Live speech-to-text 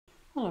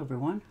Hello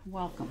everyone,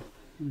 welcome.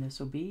 And this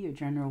will be your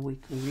general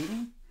weekly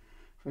reading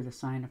for the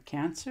sign of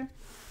Cancer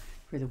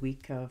for the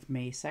week of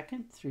May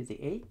 2nd through the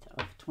 8th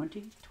of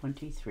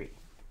 2023.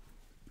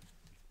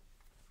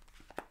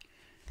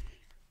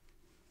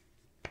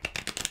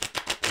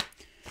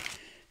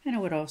 And I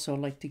would also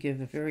like to give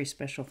a very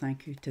special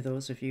thank you to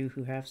those of you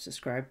who have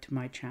subscribed to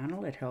my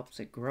channel. It helps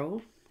it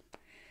grow,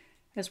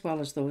 as well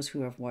as those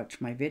who have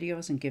watched my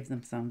videos and give them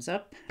thumbs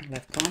up and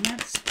left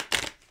comments.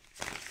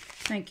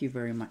 Thank you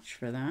very much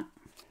for that.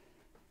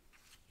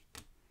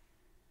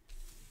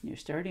 You're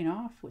starting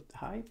off with the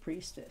High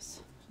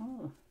Priestess.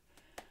 So,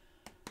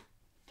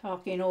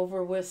 talking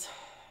over with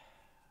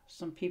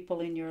some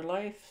people in your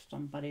life,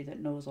 somebody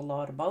that knows a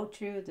lot about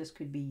you. This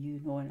could be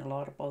you knowing a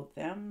lot about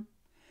them.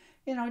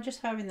 You know,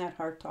 just having that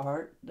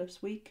heart-to-heart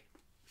this week.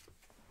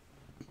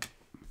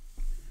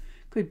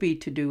 Could be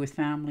to do with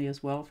family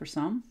as well for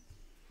some.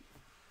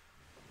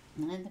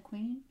 And the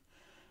Queen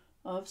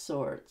of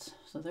Swords.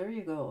 So there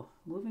you go.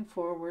 Moving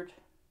forward.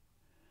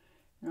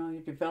 You know,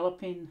 you're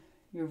developing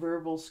your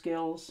verbal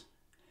skills.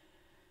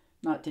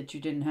 Not that you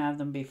didn't have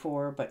them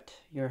before, but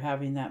you're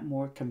having that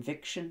more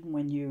conviction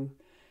when you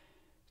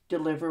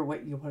deliver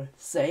what you want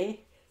to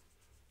say.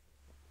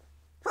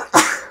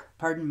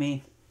 Pardon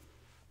me.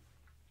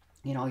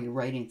 You know, you're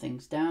writing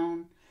things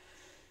down.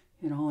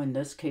 You know, in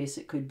this case,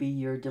 it could be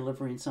you're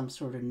delivering some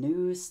sort of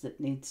news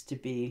that needs to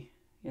be,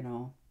 you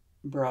know,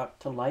 brought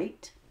to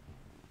light.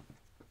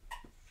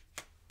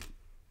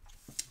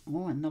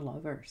 Oh, and the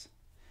Lovers.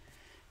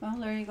 Well,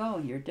 there you go.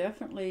 You're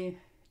definitely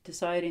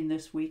deciding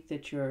this week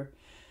that you're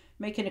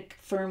making a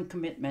firm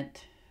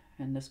commitment.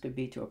 And this could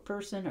be to a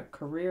person, a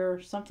career,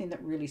 something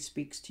that really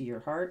speaks to your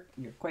heart.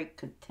 You're quite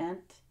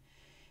content.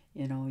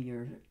 You know,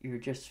 you're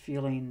just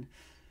feeling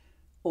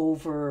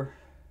over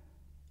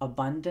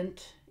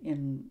abundant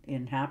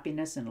in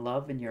happiness and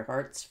love, and your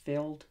heart's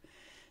filled.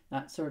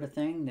 That sort of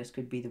thing. This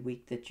could be the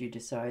week that you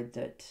decide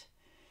that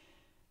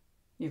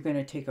you're going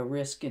to take a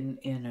risk in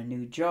a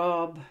new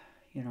job.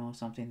 You know,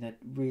 something that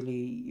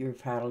really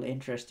you've had an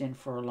interest in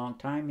for a long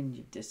time and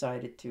you've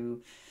decided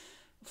to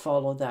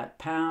follow that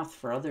path.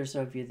 For others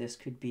of you, this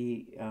could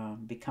be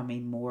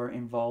becoming more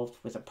involved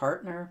with a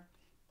partner,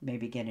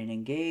 maybe getting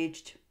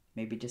engaged,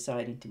 maybe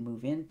deciding to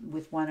move in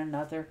with one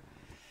another,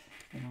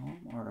 you know,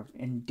 or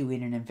in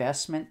doing an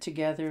investment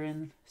together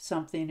in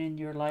something in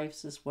your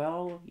lives as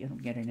well, you know,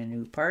 getting a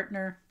new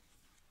partner.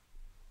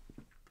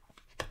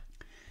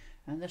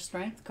 And the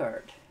Strength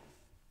card.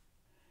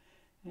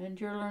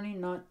 And you're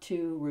learning not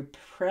to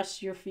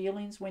repress your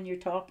feelings when you're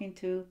talking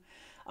to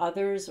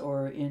others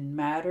or in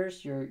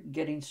matters. You're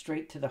getting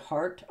straight to the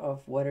heart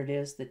of what it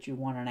is that you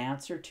want an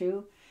answer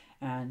to.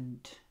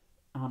 And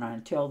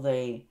until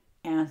they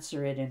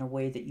answer it in a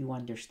way that you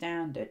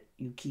understand it,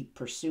 you keep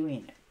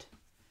pursuing it.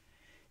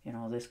 You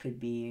know, this could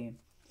be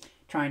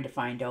trying to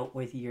find out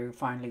whether you're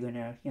finally going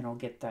to, you know,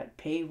 get that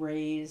pay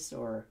raise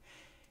or,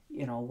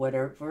 you know,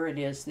 whatever it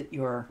is that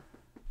you're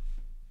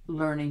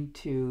learning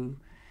to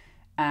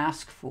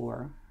ask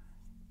for,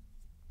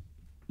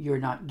 you're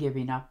not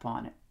giving up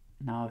on it.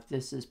 Now, if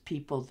this is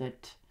people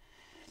that,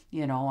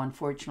 you know,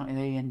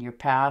 unfortunately in your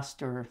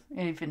past or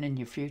even in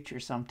your future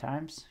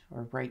sometimes,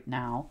 or right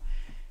now,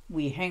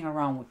 we hang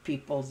around with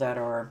people that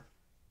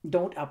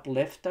don't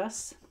uplift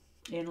us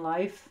in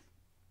life.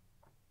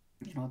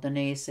 You know, the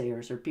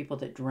naysayers or people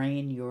that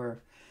drain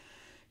your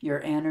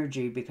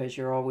energy because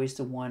you're always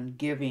the one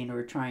giving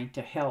or trying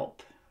to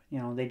help. You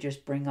know, they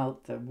just bring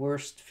out the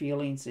worst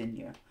feelings in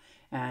you.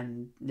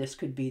 And this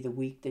could be the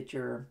week that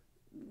you're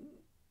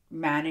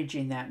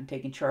managing that and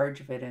taking charge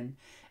of it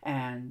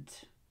and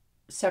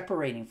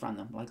separating from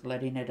them, like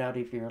letting it out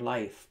of your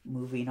life,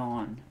 moving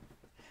on.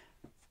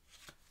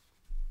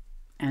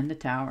 And the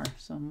Tower.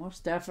 So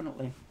most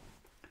definitely,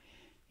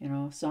 you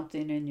know,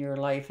 something in your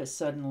life has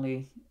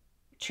suddenly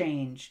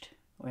changed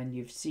when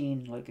you've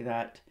seen like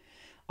that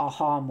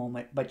aha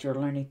moment, but you're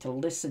learning to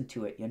listen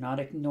to it. You're not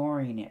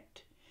ignoring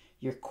it.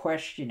 You're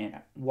questioning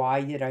it.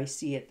 Why did I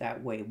see it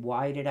that way?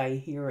 Why did I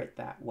hear it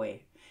that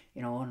way?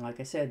 You know, and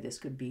like I said, this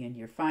could be in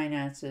your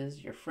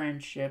finances, your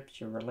friendships,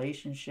 your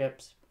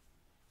relationships.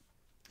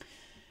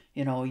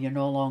 You know, you're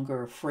no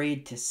longer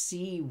afraid to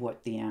see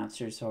what the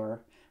answers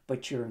are,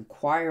 but you're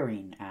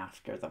inquiring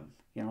after them.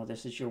 You know,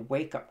 this is your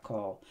wake-up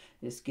call.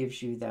 This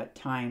gives you that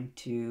time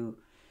to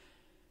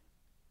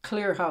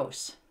clear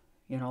house.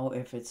 You know,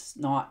 if it's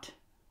not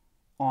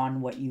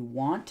on what you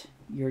want,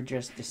 you're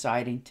just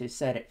deciding to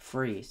set it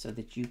free so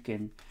that you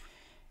can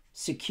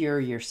secure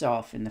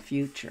yourself in the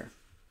future.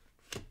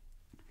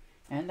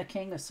 And the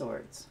King of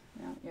Swords.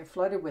 Yeah, you're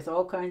flooded with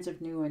all kinds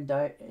of new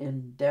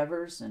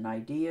endeavors and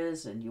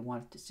ideas, and you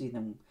want to see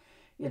them,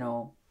 you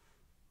know,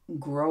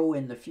 grow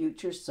in the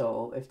future.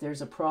 So if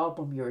there's a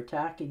problem, you're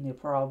attacking the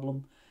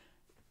problem,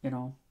 you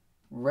know,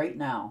 right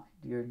now.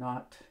 You're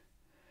not,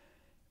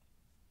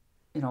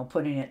 you know,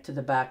 putting it to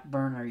the back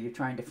burner. You're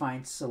trying to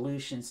find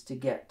solutions to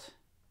get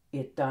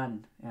it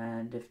done.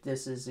 And if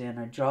this is in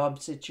a job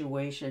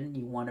situation,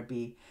 you want to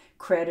be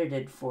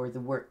credited for the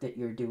work that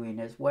you're doing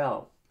as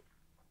well.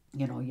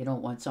 You know, you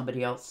don't want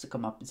somebody else to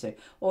come up and say,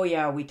 oh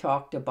yeah, we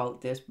talked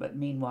about this, but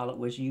meanwhile it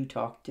was you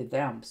talked to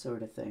them,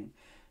 sort of thing.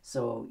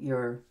 So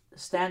you're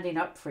standing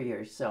up for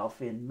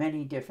yourself in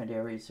many different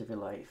areas of your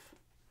life.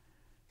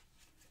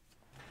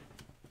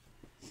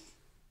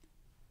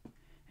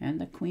 And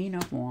the Queen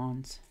of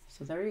Wands.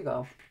 So there you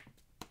go.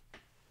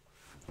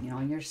 You know,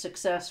 you're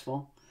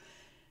successful.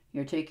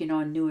 You're taking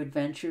on new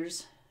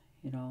adventures,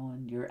 you know,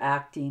 and you're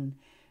acting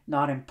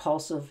not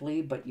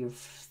impulsively, but you've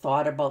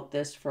thought about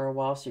this for a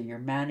while, so you're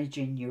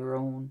managing your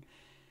own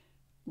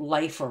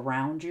life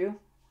around you,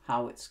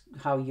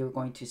 how you're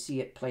going to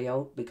see it play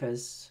out,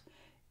 because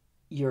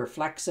you're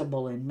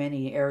flexible in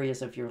many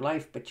areas of your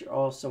life, but you're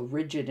also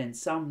rigid in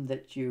some,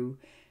 that you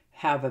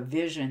have a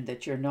vision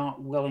that you're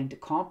not willing to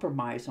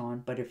compromise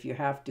on. But if you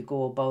have to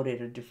go about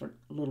it a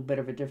little bit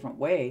of a different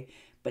way,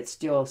 but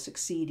still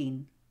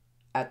succeeding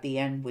at the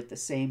end with the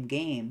same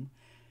game,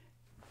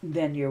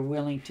 then you're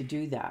willing to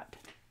do that.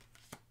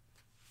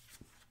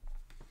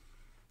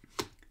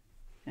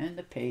 And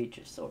the Page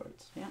of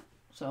Swords. Yeah.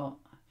 So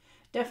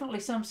definitely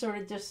some sort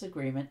of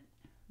disagreement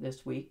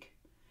this week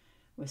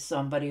with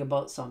somebody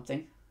about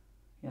something.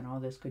 You know,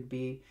 this could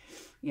be,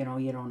 you know,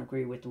 you don't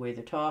agree with the way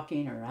they're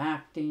talking or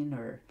acting,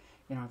 or,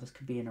 you know, this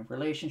could be in a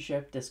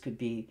relationship. This could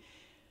be,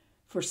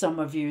 for some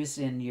of you,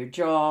 in your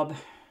job,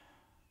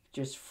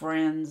 just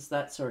friends,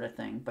 that sort of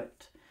thing.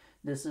 But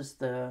this is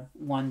the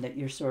one that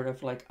you're sort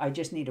of like, I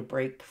just need a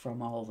break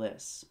from all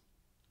this.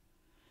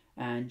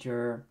 And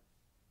you're,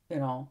 you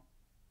know,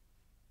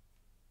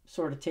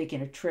 sort of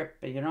taking a trip,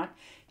 but you're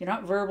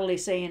not verbally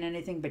saying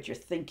anything, but you're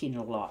thinking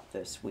a lot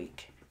this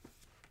week,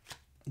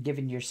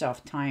 giving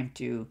yourself time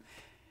to,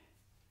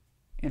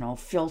 you know,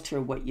 filter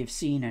what you've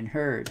seen and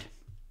heard.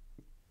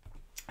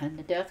 And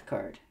the Death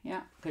card.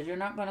 Yeah, because you're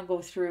not going to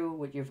go through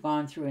what you've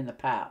gone through in the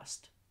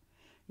past.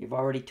 You've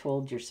already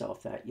told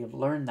yourself that. You've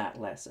learned that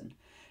lesson.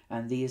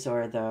 And these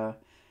are the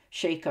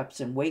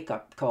shake-ups and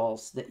wake-up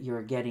calls that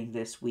you're getting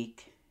this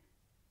week,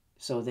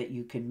 so that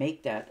you can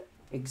make that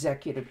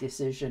executive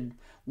decision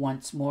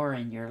once more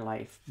in your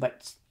life,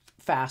 but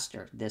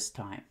faster this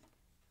time.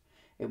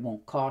 It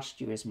won't cost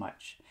you as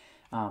much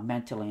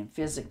mentally and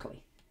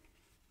physically.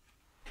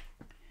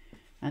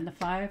 And the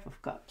Five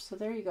of Cups. So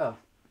there you go.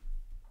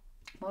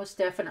 Most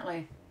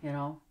definitely, you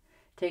know,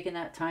 taking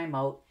that time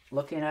out,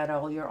 looking at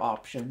all your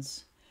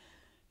options,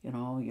 you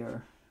know,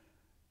 your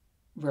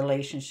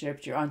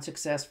relationships, your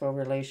unsuccessful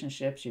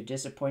relationships, your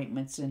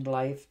disappointments in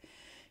life.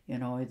 You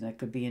know, that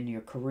could be in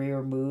your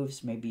career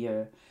moves, maybe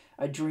a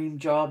dream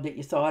job that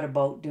you thought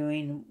about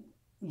doing.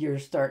 You're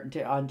starting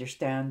to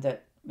understand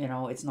that, you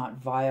know, it's not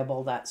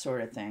viable, that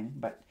sort of thing.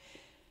 But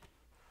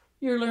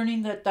you're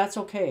learning that that's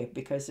okay,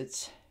 because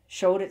it's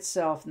showed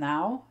itself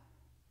now.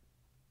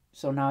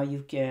 So now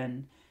you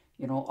can,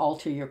 you know,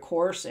 alter your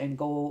course and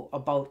go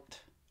about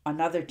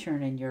another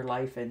turn in your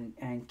life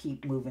and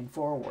keep moving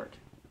forward.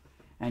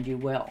 And you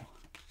will.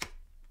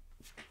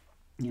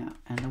 Yeah,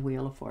 and the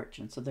Wheel of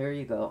Fortune. So there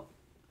you go.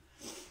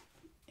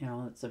 You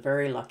know, it's a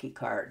very lucky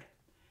card.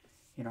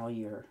 You know,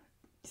 your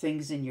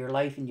things in your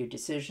life and your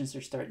decisions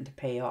are starting to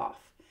pay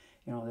off.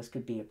 You know, this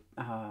could be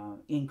an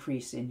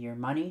increase in your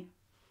money.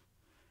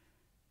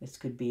 This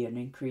could be an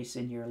increase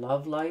in your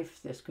love life.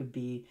 This could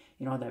be,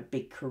 you know, that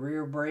big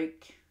career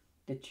break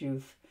that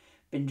you've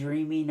been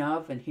dreaming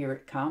of, and here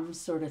it comes,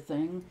 sort of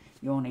thing.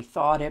 You only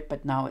thought it,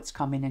 but now it's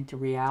coming into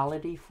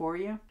reality for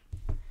you.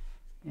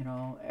 You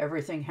know,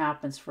 everything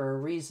happens for a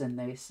reason,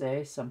 they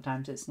say.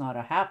 Sometimes it's not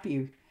a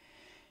happy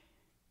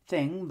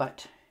thing,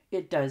 but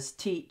it does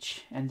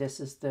teach, and this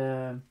is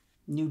the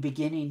new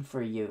beginning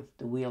for you.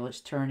 The wheel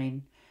is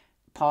turning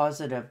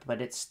positive,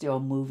 but it's still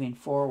moving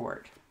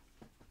forward.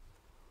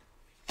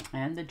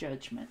 And the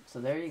Judgment. So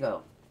there you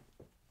go.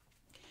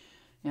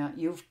 Now,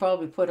 you've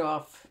probably put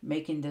off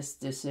making this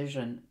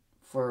decision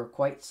for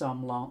quite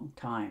some long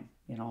time.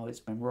 You know, it's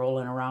been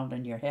rolling around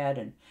in your head,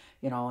 and,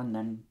 you know, and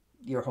then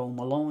you're home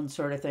alone,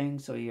 sort of thing.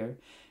 So you're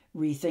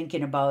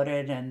rethinking about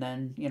it, and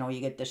then, you know, you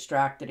get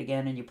distracted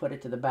again and you put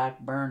it to the back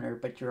burner.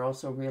 But you're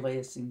also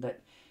realizing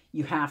that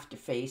you have to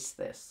face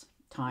this.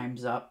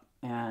 Time's up,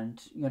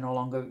 and you're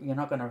not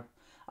going to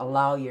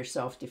allow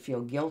yourself to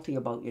feel guilty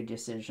about your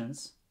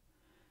decisions,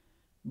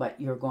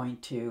 but you're going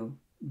to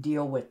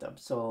deal with them.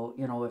 So,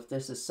 you know, if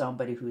this is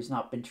somebody who's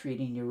not been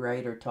treating you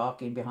right, or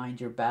talking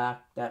behind your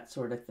back, that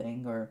sort of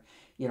thing, or,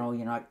 you know,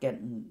 you're not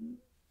getting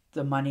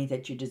the money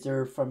that you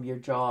deserve from your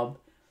job,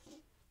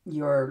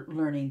 you're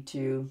learning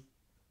to,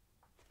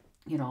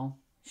 you know,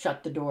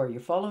 shut the door.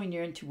 You're following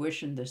your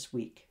intuition this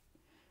week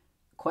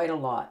quite a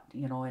lot,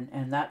 you know,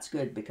 and that's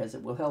good, because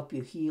it will help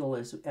you heal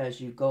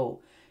as you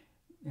go.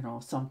 You know,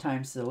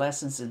 sometimes the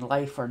lessons in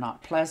life are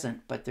not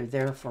pleasant, but they're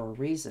there for a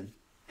reason.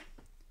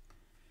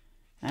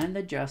 And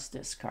the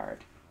Justice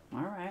card.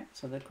 All right,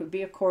 so that could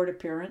be a court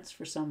appearance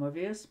for some of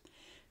you,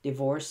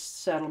 divorce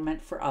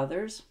settlement for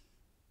others,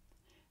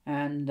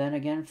 and then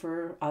again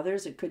for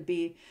others it could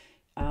be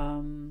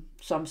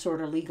some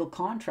sort of legal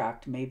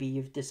contract. Maybe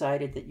you've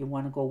decided that you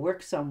want to go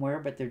work somewhere,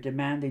 but they're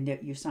demanding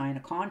that you sign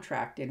a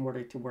contract in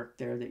order to work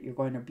there, that you're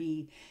going to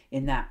be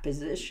in that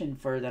position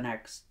for the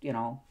next,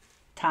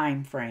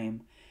 time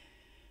frame.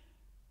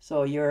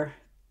 So you're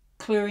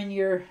clearing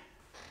your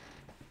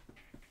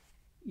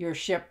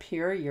ship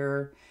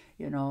here.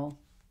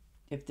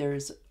 If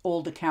there's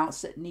old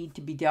accounts that need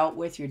to be dealt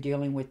with, you're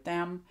dealing with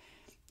them,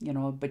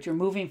 but you're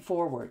moving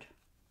forward,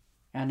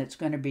 and it's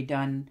going to be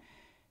done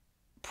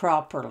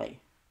properly.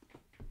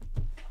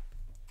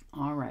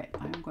 All right,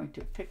 I'm going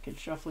to pick and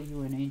shuffle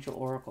you an Angel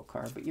Oracle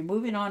card, but you're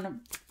moving on a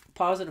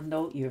positive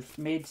note. You've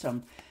made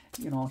some,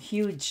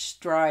 huge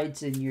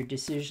strides in your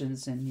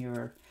decisions and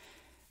your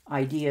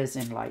ideas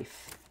in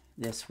life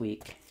this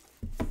week.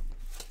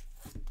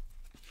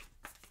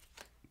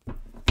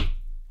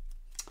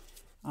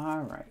 All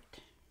right.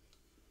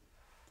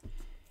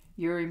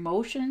 Your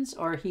emotions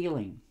are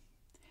healing,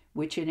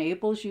 which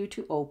enables you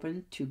to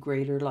open to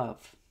greater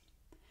love.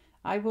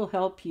 I will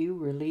help you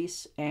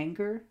release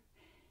anger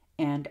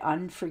and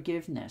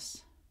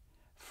unforgiveness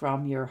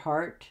from your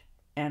heart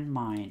and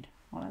mind.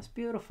 Well, that's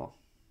beautiful.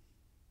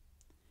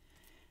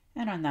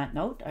 And on that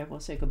note, I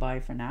will say goodbye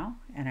for now,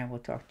 and I will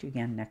talk to you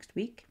again next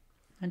week.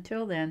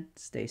 Until then,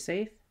 stay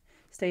safe,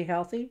 stay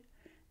healthy,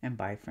 and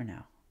bye for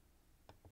now.